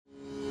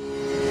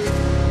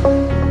Greetings,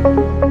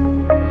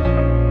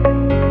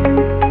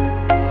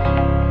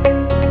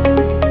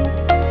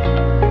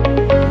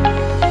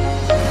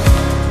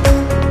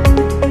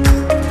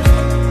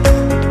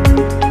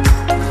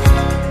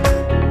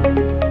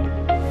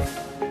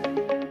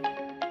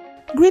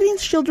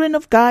 children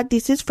of God.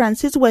 This is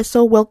Francis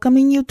Hueso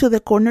welcoming you to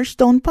the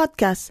Cornerstone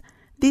Podcast.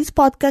 This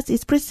podcast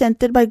is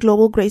presented by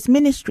Global Grace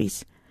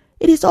Ministries.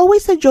 It is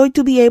always a joy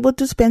to be able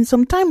to spend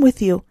some time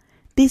with you.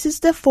 This is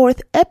the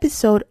fourth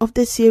episode of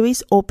the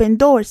series Open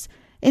Doors,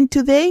 and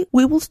today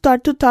we will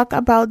start to talk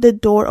about the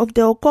door of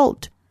the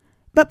occult.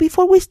 But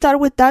before we start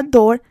with that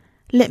door,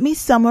 let me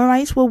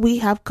summarize what we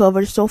have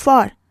covered so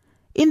far.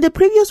 In the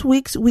previous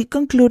weeks, we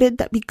concluded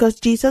that because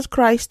Jesus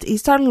Christ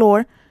is our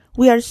Lord,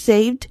 we are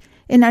saved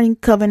and are in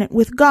covenant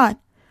with God.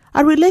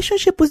 Our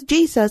relationship with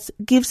Jesus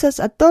gives us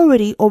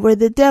authority over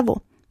the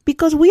devil.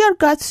 Because we are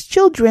God's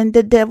children,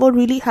 the devil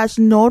really has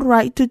no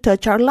right to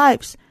touch our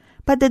lives.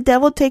 But the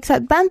devil takes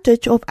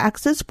advantage of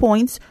access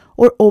points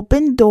or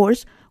open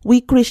doors we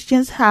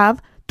Christians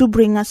have to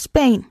bring us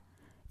pain.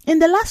 In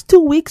the last 2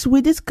 weeks, we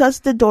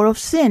discussed the door of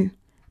sin.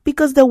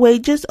 Because the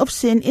wages of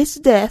sin is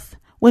death,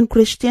 when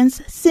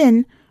Christians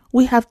sin,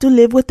 we have to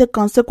live with the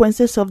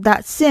consequences of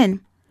that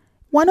sin.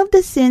 One of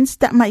the sins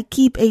that might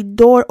keep a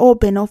door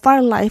open of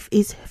our life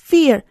is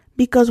fear,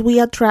 because we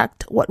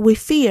attract what we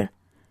fear.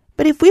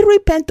 But if we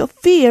repent of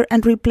fear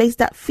and replace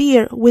that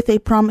fear with a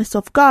promise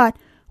of God,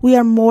 we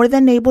are more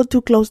than able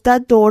to close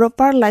that door of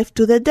our life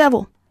to the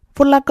devil.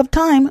 For lack of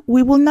time,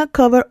 we will not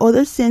cover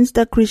other sins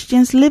that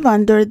Christians live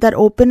under that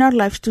open our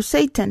lives to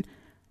Satan.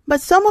 But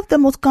some of the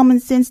most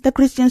common sins that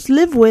Christians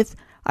live with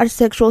are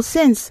sexual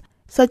sins,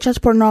 such as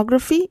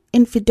pornography,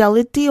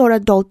 infidelity or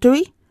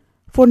adultery,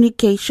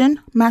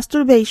 fornication,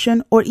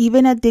 masturbation, or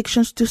even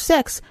addictions to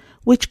sex,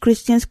 which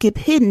Christians keep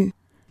hidden.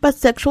 But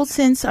sexual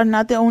sins are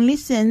not the only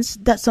sins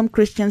that some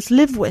Christians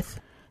live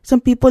with. Some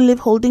people live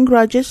holding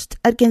grudges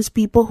against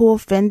people who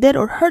offended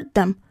or hurt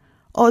them.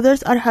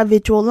 Others are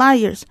habitual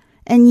liars,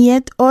 and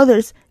yet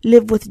others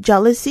live with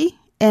jealousy,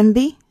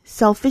 envy,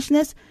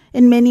 selfishness,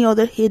 and many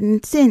other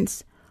hidden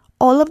sins.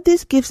 All of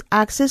this gives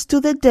access to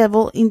the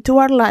devil into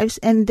our lives,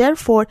 and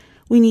therefore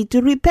we need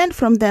to repent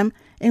from them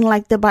and,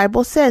 like the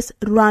Bible says,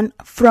 run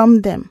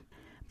from them.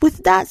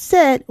 With that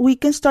said, we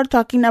can start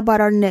talking about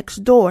our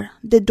next door,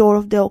 the door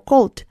of the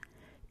occult.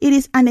 It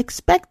is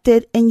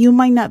unexpected and you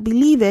might not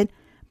believe it,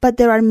 but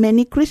there are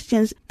many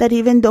Christians that,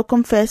 even though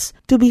confess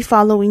to be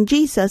following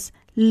Jesus,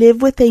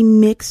 live with a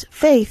mixed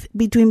faith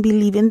between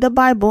believing the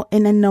Bible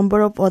and a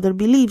number of other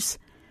beliefs.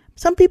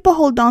 Some people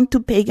hold on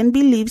to pagan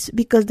beliefs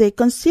because they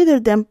consider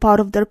them part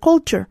of their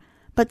culture.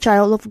 But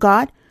child of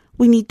God,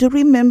 we need to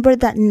remember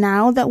that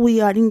now that we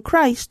are in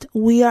Christ,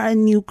 we are a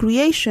new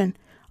creation.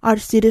 Our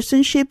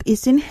citizenship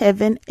is in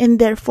heaven, and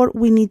therefore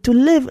we need to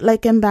live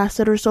like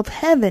ambassadors of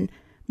heaven,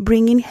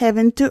 bringing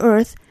heaven to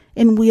earth,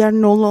 and we are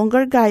no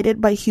longer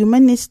guided by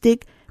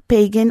humanistic,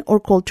 pagan, or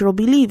cultural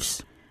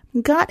beliefs.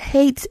 God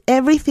hates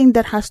everything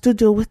that has to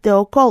do with the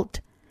occult.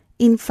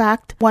 In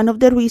fact, one of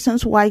the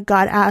reasons why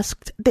God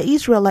asked the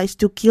Israelites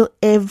to kill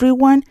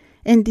everyone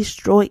and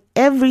destroy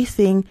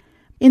everything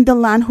in the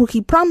land who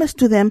He promised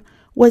to them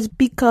was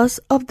because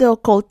of the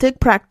occultic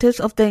practice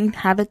of the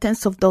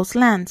inhabitants of those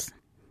lands.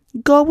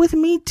 Go with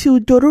me to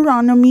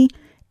Deuteronomy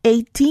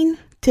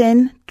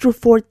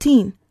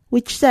 18:10-14,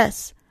 which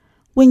says,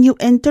 "When you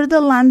enter the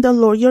land the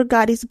Lord your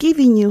God is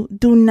giving you,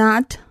 do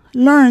not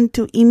learn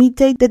to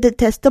imitate the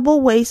detestable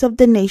ways of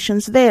the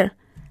nations there.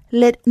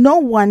 Let no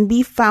one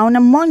be found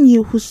among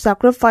you who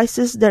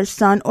sacrifices their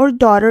son or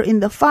daughter in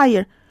the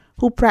fire,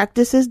 who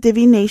practices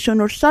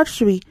divination or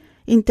sorcery,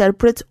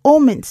 interprets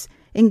omens,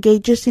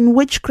 engages in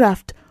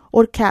witchcraft,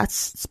 or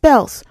casts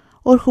spells,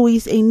 or who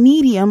is a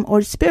medium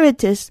or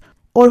spiritist,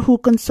 or who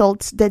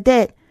consults the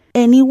dead.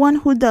 Anyone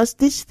who does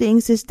these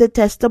things is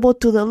detestable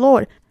to the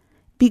Lord.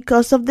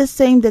 Because of the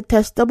same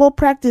detestable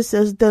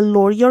practices, the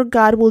Lord your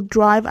God will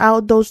drive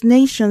out those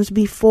nations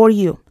before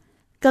you."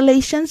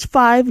 Galatians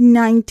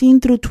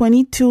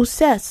 5:19-22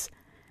 says,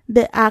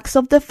 "The acts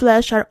of the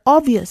flesh are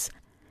obvious: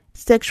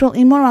 sexual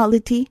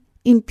immorality,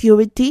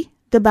 impurity,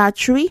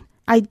 debauchery,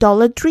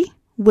 idolatry,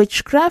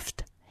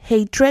 witchcraft,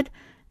 hatred,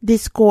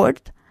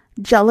 discord,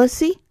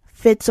 jealousy,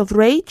 fits of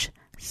rage,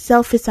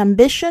 selfish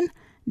ambition,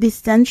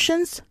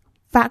 dissensions,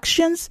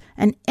 factions,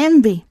 and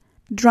envy,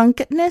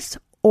 drunkenness,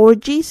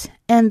 orgies,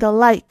 and the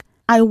like.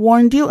 I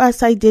warned you,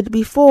 as I did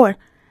before,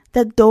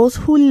 that those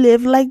who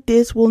live like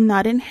this will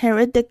not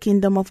inherit the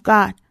kingdom of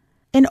God."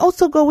 And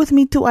also go with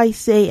me to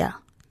Isaiah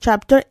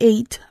chapter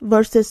 8,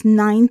 verses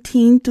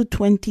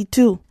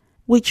 19-22,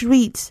 which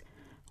reads,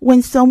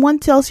 "When someone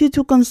tells you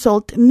to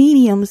consult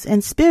mediums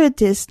and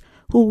spiritists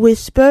who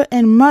whisper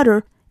and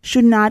mutter,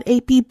 should not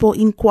a people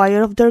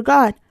inquire of their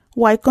God?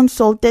 Why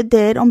consult the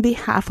dead on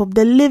behalf of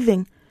the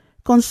living?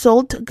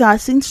 Consult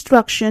God's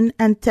instruction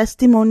and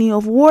testimony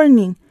of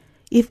warning.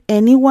 If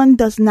anyone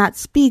does not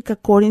speak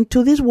according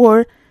to this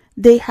word,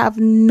 they have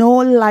no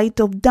light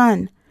of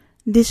dawn.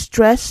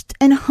 Distressed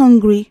and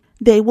hungry,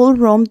 they will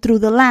roam through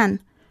the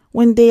land.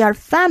 When they are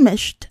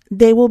famished,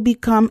 they will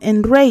become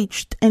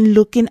enraged and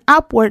looking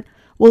upward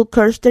will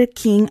curse their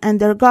king and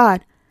their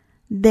God.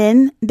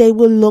 Then they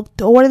will look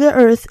toward the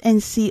earth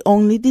and see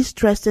only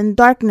distress and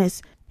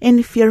darkness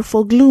and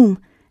fearful gloom,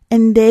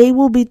 and they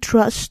will be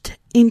thrust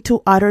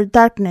into utter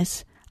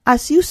darkness.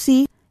 As you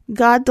see,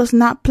 God does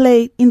not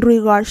play in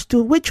regards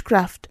to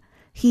witchcraft.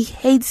 He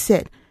hates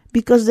it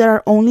because there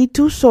are only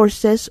two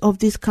sources of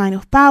this kind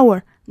of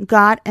power,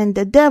 God and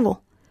the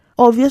devil.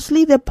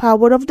 Obviously, the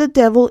power of the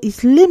devil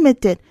is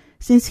limited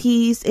since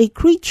he is a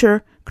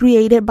creature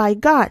created by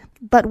God.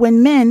 But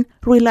when men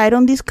relied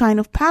on this kind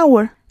of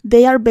power,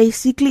 they are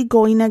basically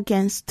going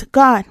against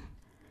God.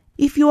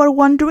 If you are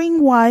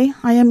wondering why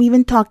I am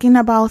even talking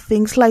about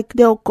things like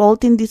the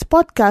occult in this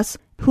podcast,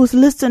 whose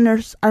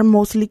listeners are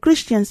mostly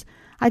Christians,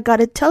 I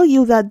gotta tell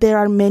you that there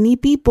are many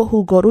people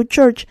who go to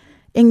church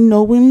and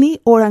knowingly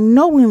or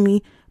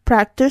unknowingly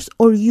practice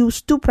or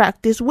used to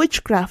practice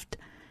witchcraft.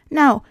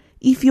 Now,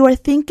 if you are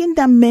thinking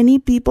that many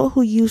people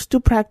who used to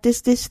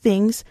practice these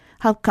things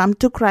have come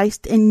to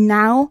Christ and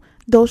now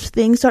those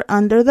things are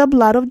under the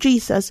blood of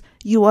Jesus,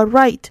 you are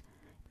right.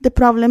 The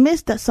problem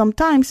is that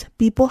sometimes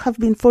people have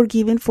been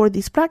forgiven for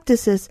these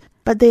practices,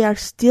 but they are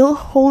still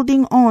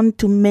holding on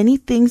to many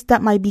things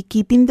that might be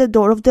keeping the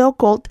door of the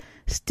occult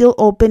still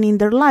open in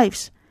their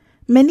lives.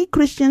 Many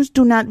Christians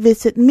do not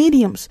visit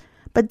mediums,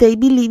 but they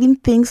believe in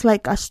things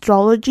like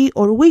astrology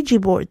or Ouija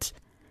boards,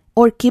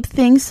 or keep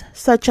things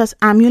such as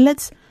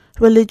amulets,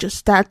 religious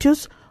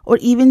statues, or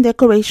even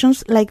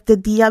decorations like the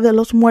Dia de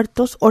los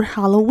Muertos or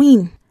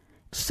Halloween.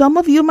 Some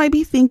of you might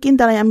be thinking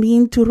that I am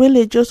being too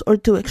religious or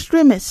too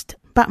extremist,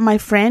 but my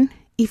friend,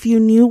 if you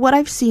knew what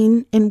I've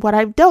seen and what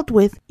I've dealt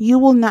with, you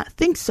will not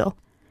think so.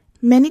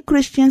 Many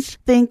Christians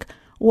think,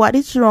 what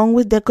is wrong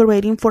with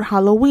decorating for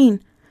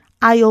Halloween?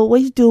 I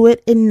always do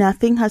it and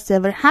nothing has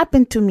ever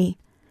happened to me.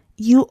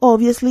 You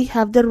obviously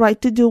have the right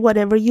to do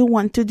whatever you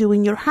want to do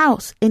in your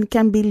house and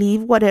can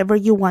believe whatever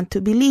you want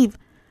to believe.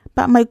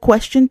 But my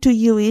question to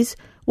you is,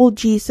 will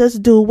Jesus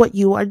do what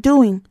you are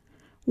doing?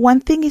 One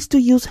thing is to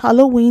use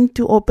Halloween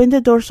to open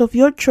the doors of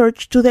your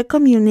church to the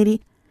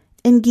community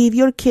and give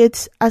your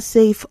kids a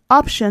safe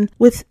option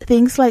with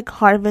things like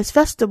harvest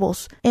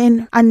festivals.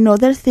 And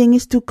another thing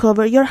is to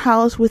cover your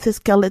house with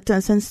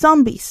skeletons and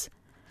zombies.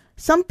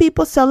 Some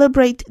people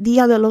celebrate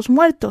Dia de los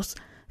Muertos,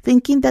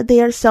 thinking that they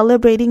are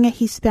celebrating a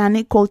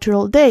Hispanic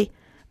cultural day,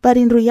 but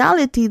in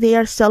reality they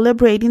are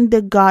celebrating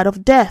the god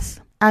of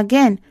death.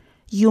 Again,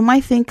 you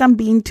might think I'm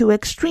being too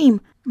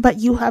extreme, but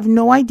you have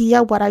no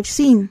idea what I've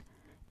seen.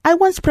 I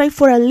once prayed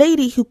for a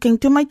lady who came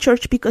to my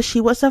church because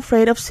she was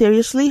afraid of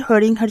seriously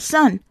hurting her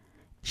son.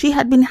 She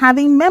had been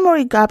having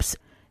memory gaps,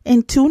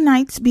 and 2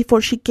 nights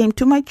before she came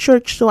to my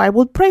church so I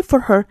would pray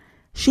for her,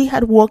 she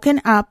had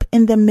woken up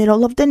in the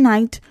middle of the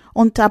night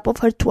on top of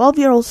her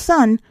 12-year-old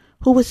son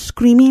who was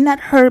screaming at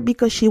her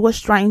because she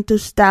was trying to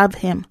stab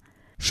him.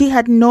 She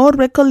had no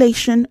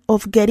recollection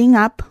of getting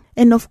up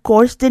and of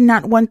course did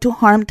not want to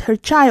harm her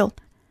child.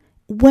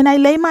 When I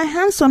laid my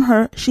hands on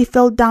her, she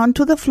fell down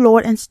to the floor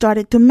and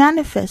started to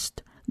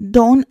manifest.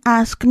 Don't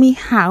ask me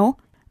how,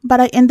 but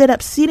I ended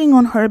up sitting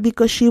on her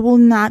because she will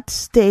not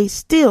stay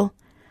still.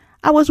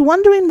 I was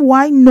wondering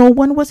why no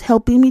one was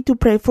helping me to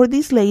pray for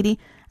this lady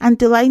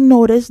until I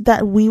noticed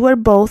that we were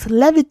both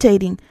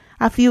levitating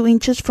a few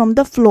inches from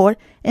the floor,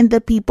 and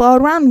the people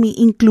around me,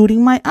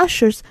 including my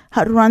ushers,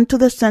 had run to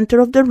the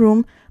center of the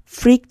room,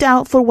 freaked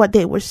out for what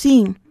they were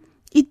seeing.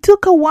 It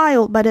took a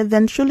while, but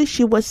eventually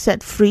she was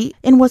set free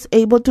and was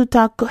able to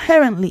talk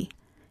coherently.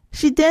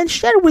 She then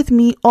shared with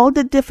me all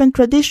the different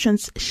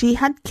traditions she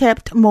had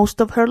kept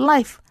most of her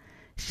life.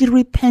 She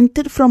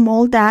repented from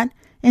all that,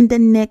 and the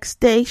next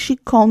day she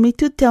called me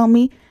to tell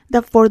me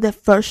that for the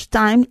first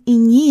time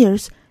in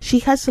years, she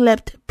has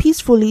slept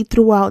peacefully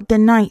throughout the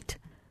night.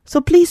 So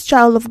please,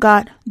 child of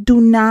God,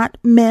 do not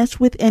mess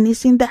with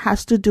anything that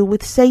has to do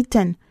with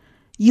Satan.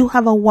 You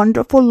have a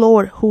wonderful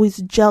Lord who is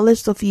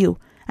jealous of you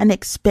and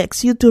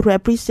expects you to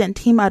represent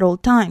him at all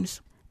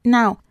times.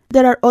 Now,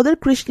 there are other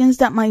Christians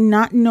that might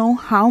not know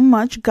how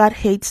much God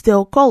hates the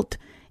occult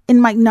and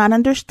might not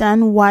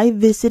understand why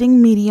visiting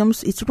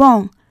mediums is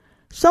wrong.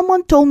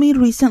 Someone told me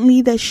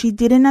recently that she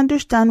didn't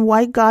understand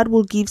why God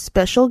will give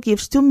special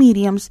gifts to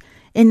mediums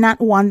and not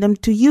want them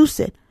to use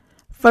it.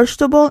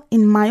 First of all,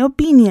 in my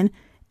opinion,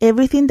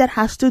 everything that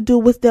has to do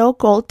with the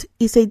occult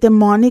is a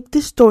demonic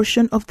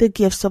distortion of the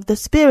gifts of the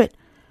Spirit.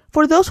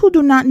 For those who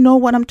do not know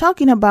what I'm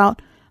talking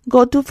about,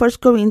 go to 1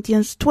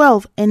 Corinthians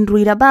 12 and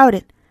read about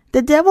it.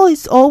 The devil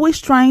is always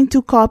trying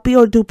to copy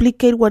or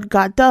duplicate what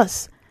God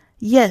does.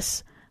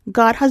 Yes,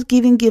 God has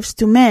given gifts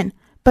to men,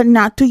 but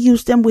not to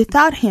use them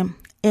without him.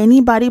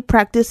 Anybody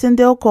practicing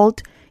the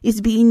occult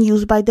is being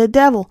used by the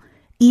devil,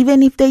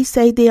 even if they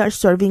say they are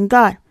serving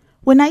God.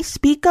 When I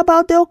speak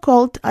about the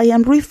occult, I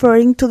am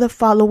referring to the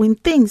following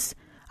things: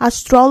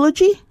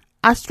 astrology,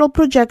 astral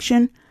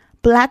projection,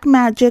 black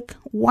magic,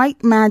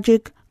 white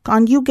magic,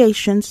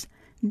 conjugations,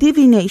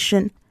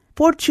 divination,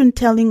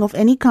 fortune-telling of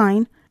any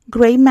kind,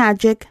 gray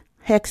magic,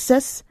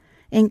 hexes,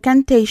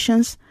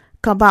 incantations,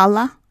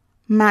 Kabbalah,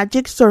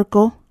 magic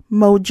circle,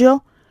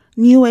 mojo,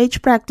 New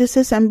Age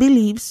practices and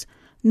beliefs,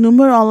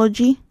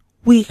 numerology,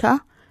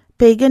 Ouija,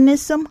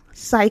 paganism,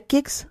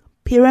 psychics,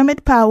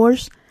 pyramid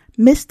powers,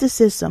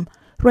 mysticism,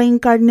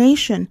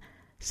 reincarnation,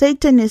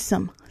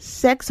 Satanism,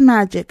 sex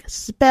magic,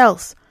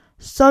 spells,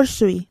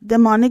 sorcery,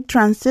 demonic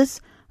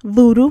trances,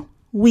 voodoo,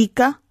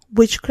 Wicca,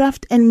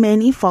 witchcraft, and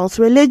many false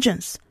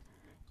religions.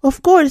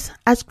 Of course,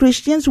 as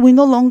Christians, we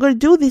no longer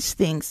do these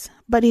things,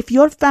 but if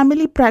your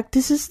family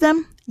practices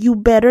them, you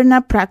better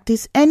not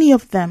practice any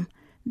of them.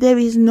 There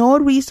is no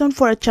reason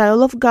for a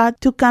child of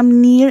God to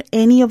come near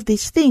any of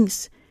these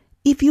things.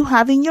 If you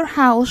have in your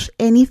house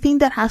anything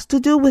that has to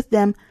do with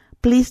them,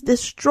 please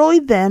destroy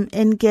them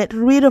and get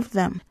rid of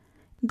them.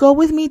 Go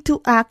with me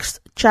to Acts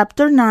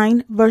chapter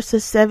 9,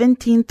 verses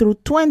 17 through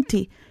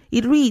 20.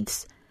 It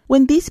reads,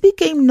 "When this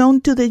became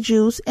known to the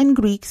Jews and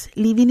Greeks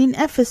living in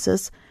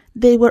Ephesus,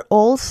 they were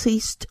all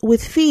seized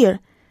with fear,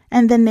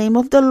 and the name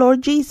of the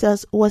Lord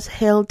Jesus was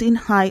held in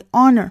high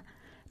honor.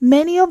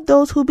 Many of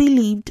those who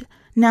believed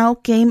now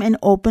came and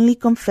openly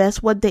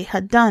confessed what they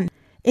had done.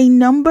 A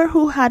number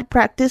who had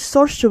practiced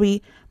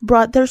sorcery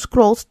brought their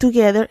scrolls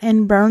together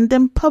and burned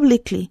them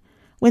publicly.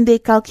 When they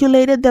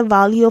calculated the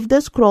value of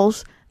the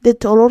scrolls, the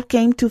total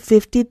came to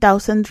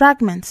 50,000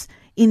 drachmas.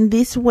 In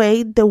this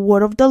way, the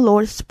word of the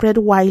Lord spread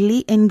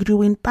widely and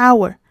grew in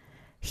power."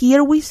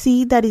 Here we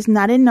see that it's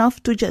not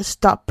enough to just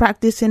stop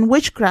practicing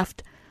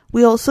witchcraft.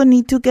 We also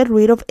need to get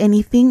rid of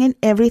anything and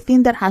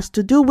everything that has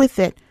to do with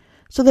it.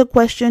 So the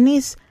question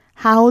is,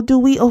 how do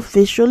we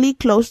officially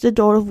close the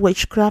door of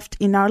witchcraft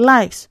in our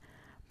lives?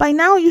 By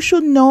now you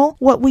should know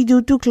what we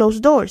do to close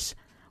doors.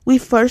 We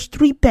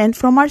first repent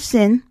from our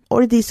sin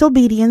or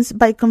disobedience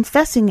by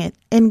confessing it,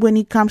 and when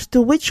it comes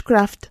to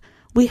witchcraft,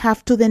 we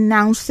have to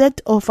denounce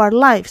it of our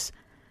lives.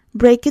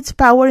 Break its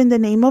power in the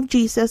name of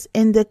Jesus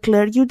and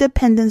declare your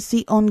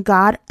dependency on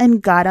God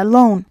and God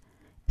alone.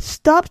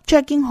 Stop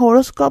checking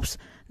horoscopes,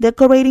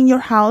 decorating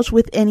your house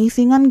with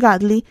anything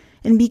ungodly,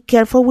 and be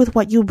careful with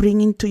what you bring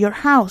into your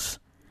house.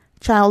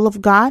 Child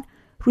of God,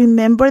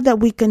 remember that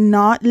we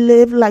cannot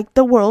live like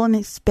the world and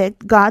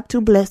expect God to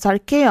bless our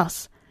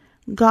chaos.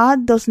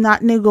 God does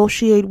not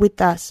negotiate with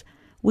us.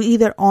 We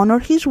either honor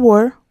His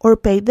word or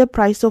pay the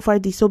price of our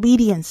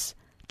disobedience.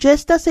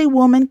 Just as a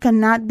woman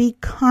cannot be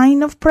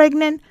kind of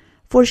pregnant,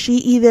 for she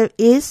either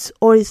is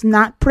or is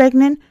not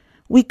pregnant,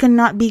 we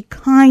cannot be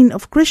kind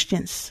of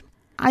Christians.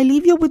 I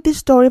leave you with this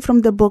story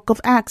from the book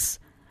of Acts.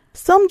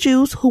 Some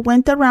Jews who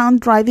went around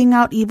driving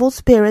out evil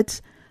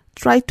spirits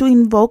tried to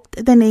invoke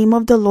the name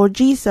of the Lord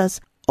Jesus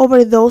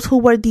over those who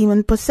were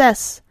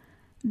demon-possessed.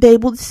 They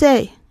would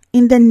say,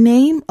 "In the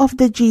name of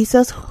the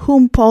Jesus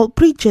whom Paul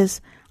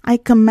preaches, I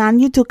command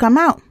you to come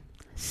out."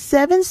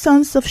 7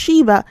 sons of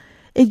Sceva,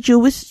 a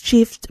Jewish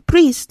chief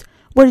priest,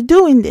 were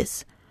doing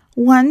this.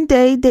 One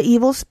day the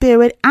evil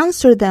spirit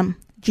answered them,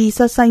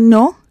 "Jesus I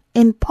know,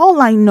 and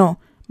Paul I know,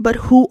 but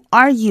who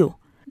are you?"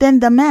 Then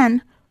the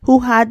man who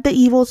had the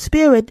evil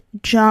spirit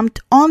jumped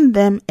on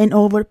them and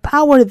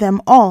overpowered them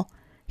all.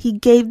 He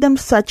gave them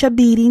such a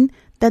beating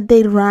that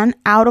they ran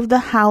out of the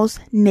house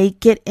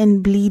naked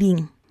and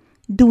bleeding.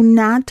 Do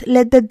not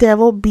let the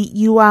devil beat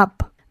you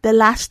up. The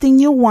last thing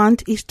you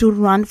want is to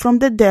run from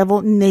the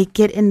devil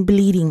naked and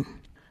bleeding.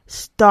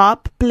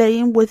 Stop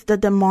playing with the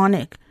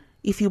demonic.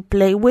 If you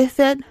play with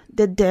it,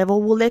 the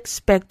devil will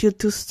expect you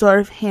to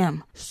serve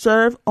him.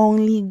 Serve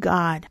only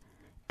God.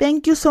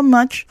 Thank you so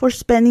much for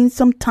spending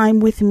some time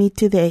with me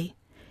today.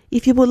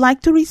 If you would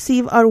like to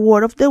receive our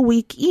Word of the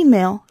Week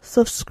email,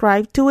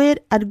 subscribe to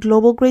it at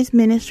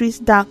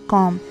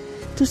globalgraceministries.com.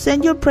 To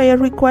send your prayer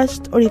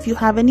request, or if you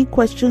have any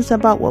questions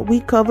about what we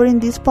cover in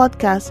this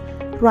podcast,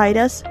 write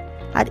us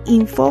at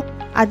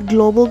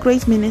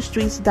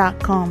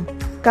info@globalgraceministries.com.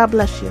 God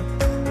bless you.